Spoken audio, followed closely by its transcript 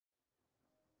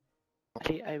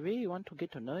I really want to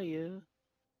get to know you.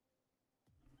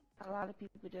 A lot of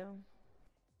people do.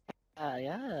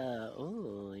 Yeah.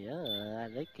 Oh, yeah. I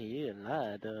like you a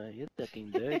lot. You're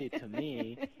talking dirty to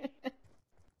me.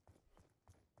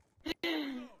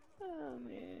 Oh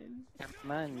man.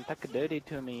 Come on, talk dirty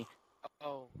to me.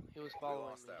 Oh, he was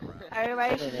following me.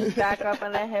 Everybody should just back up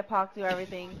and let Hip Hop do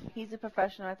everything. He's a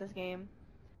professional at this game.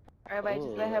 Everybody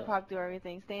just let Hip Oh, Hop do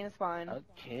everything. Stay in the spawn.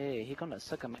 okay. He gonna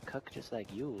suck on my cock just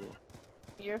like you.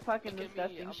 You're fucking Look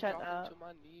at me, disgusting. I'm Shut dropping up. to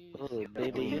my knees. Oh,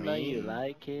 baby, you know you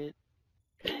like it.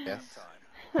 Yes.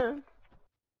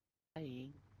 Hi.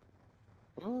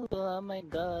 Oh my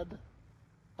god.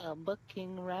 I'm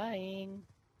bucking Ryan.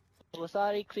 Oh,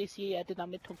 sorry, Chrissy. I did not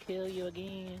mean to kill you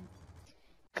again.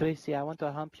 Chrissy, I want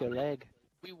to hump your leg.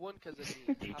 We won because of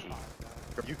me.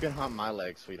 GG. You can hump my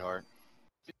leg, sweetheart.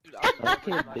 Dude, I'm never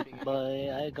Okay, sniping big again.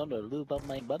 boy. I gonna lube up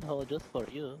my butthole just for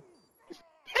you.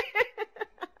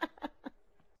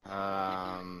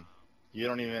 You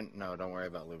don't even. No, don't worry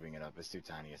about lubing it up. It's too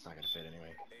tiny. It's not gonna fit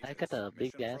anyway. I got a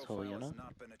big asshole, you know?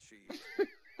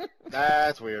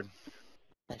 That's weird.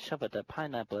 I shoved a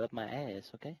pineapple up my ass,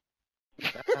 okay?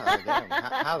 Oh, damn.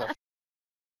 How the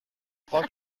fuck?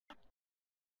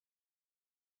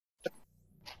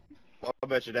 Well, I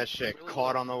bet you that shit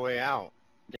caught on the way out.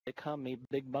 They call me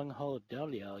Big Bunghole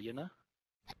Delio, you know?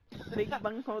 Big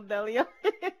Bunghole Delio.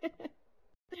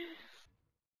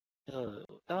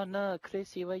 Oh no,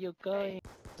 Chrissy, where you going?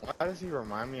 Why does he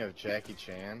remind me of Jackie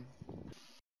Chan?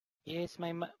 Yes,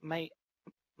 my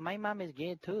mom is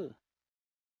gay too.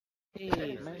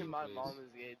 Hey, My mom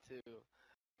is gay too.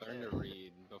 Learn to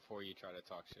read before you try to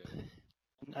talk shit.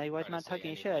 I was Try to not say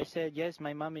talking shit. I anything. said yes,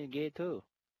 my mom is gay too.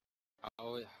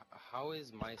 How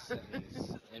is my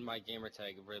sentence in my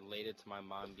gamertag related to my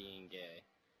mom being gay?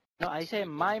 No, I said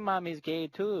my mom is gay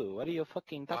too. What are you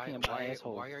fucking talking about,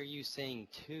 asshole? Why are you saying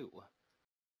two?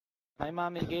 My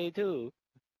mom is gay too.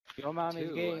 Your mom is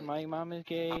Two? gay. My mom is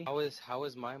gay. How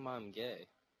is my mom gay?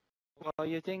 Well,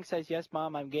 you think says yes,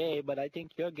 mom, I'm gay, but I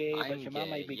think you're gay, but I'm your mom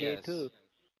might be gay, gay too.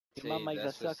 Your See, mom might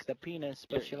that's suck just- the penis,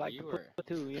 but she like you to are- put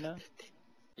too, you know?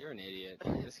 You're an idiot.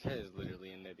 This guy is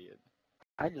literally an idiot.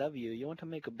 I love you. You want to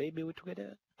make a baby with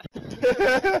Twitter?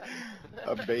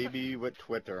 A baby with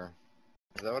Twitter.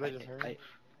 Is that what I just heard?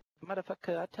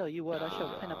 Motherfucker, I tell you what, I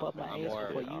shall pineapple up my I'm ass more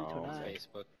for you on tonight.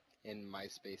 Facebook in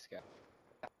MySpace guy.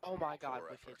 Oh my god,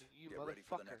 Wicked, you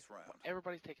motherfucker.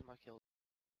 Everybody's taking my kills.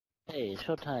 Hey,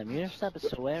 Showtime, you stop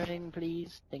swearing,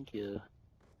 please? Thank you.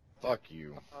 Fuck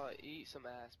you. Eat some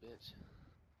ass, bitch.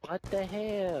 What the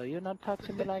hell? You're not talking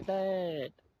to me like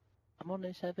that. I'm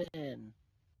only 7.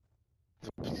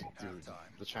 Dude,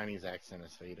 the Chinese accent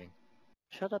is fading.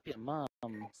 Shut up, your mom.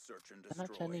 I'm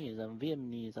not Chinese, I'm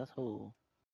Vietnamese, asshole.